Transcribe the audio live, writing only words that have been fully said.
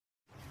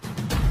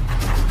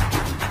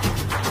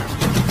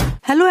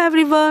Hello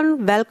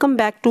everyone, welcome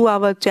back to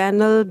our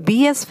channel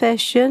BS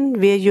Fashion,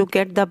 where you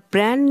get the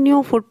brand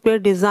new footwear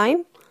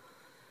design.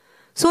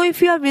 So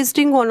if you are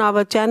visiting on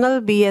our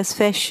channel BS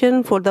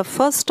Fashion for the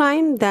first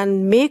time,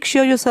 then make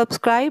sure you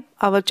subscribe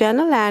our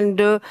channel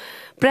and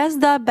press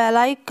the bell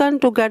icon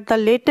to get the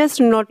latest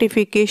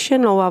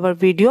notification of our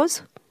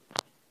videos.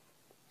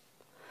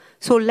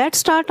 So let's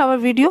start our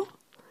video.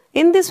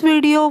 In this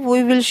video,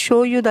 we will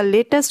show you the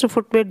latest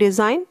footwear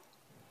design.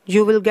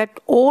 You will get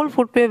all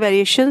footwear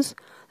variations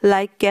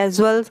like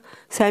casuals,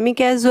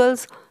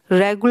 semi-casuals,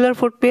 regular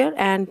footwear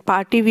and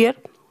party wear,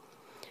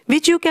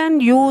 which you can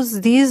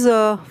use these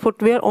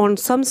footwear on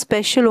some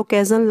special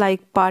occasion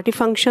like party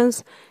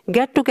functions,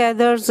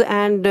 get-togethers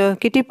and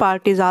kitty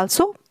parties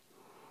also.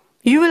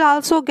 You will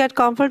also get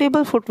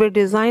comfortable footwear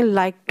design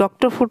like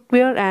doctor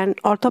footwear and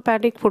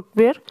orthopedic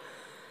footwear,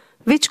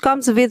 which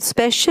comes with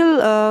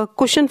special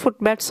cushion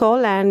footbed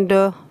sole and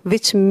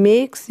which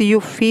makes you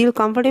feel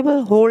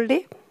comfortable whole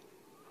day,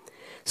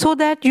 so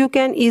that you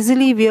can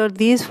easily wear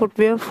these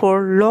footwear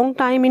for long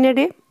time in a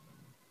day.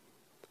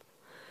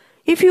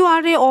 If you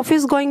are a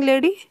office going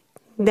lady,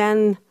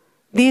 then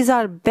these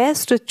are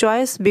best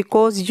choice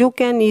because you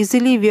can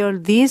easily wear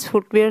these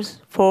footwear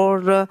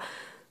for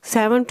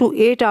 7 to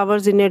 8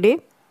 hours in a day.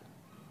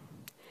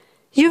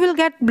 You will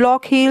get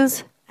block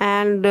heels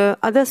and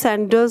other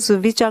sandals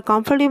which are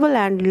comfortable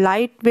and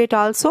lightweight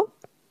also.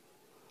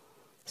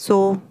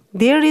 So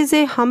there is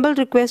a humble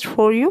request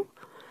for you.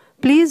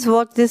 Please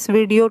watch this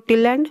video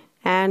till end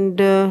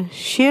and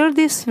share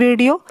this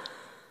video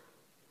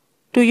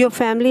to your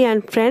family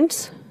and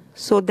friends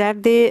so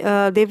that they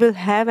will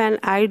have an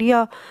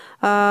idea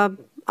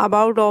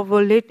about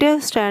our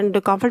latest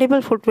and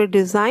comfortable footwear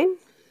design.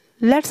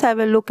 Let's have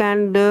a look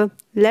and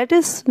let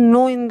us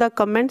know in the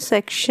comment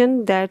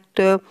section that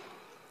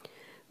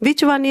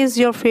which one is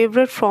your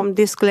favorite from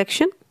this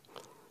collection.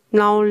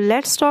 Now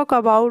let's talk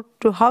about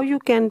how you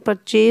can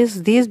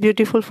purchase these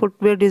beautiful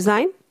footwear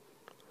design.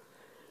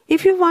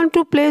 If you want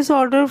to place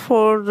order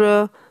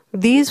for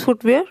these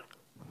footwear,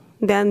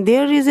 then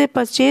there is a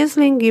purchase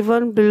link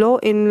given below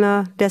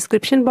in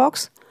description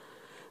box.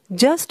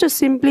 Just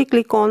simply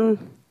click on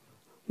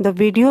the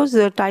video's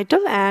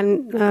title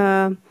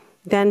and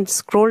then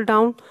scroll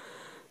down.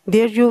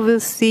 There you will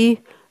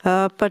see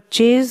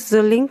purchase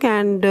link,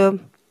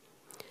 and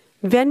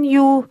when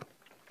you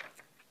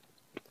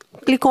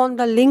click on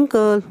the link,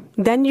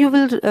 then you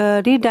will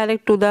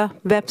redirect to the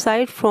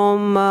website.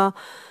 From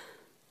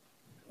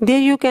there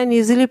you can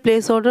easily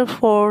place order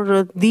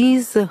for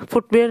these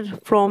footwear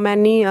from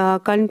any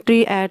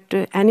country at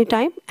any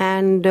time.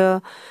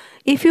 And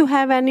if you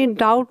have any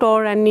doubt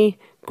or any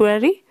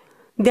query,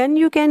 then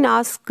you can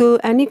ask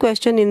any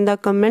question in the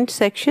comment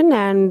section,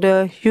 and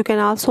you can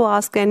also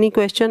ask any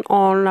question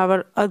on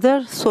our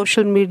other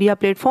social media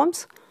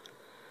platforms.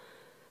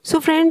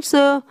 So friends,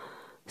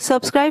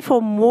 subscribe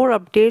for more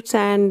updates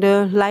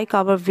and like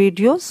our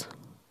videos,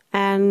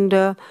 and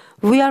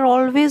we are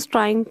always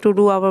trying to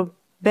do our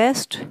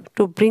best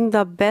to bring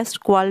the best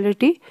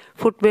quality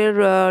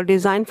footwear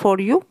design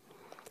for you.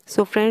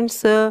 So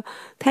friends,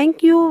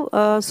 thank you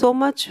so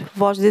much.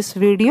 Watch this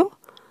video.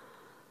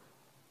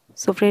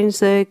 So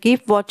friends,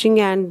 keep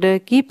watching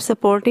and keep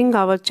supporting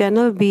our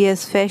channel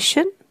BS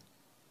Fashion.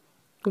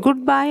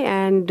 Goodbye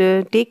and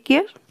take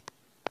care.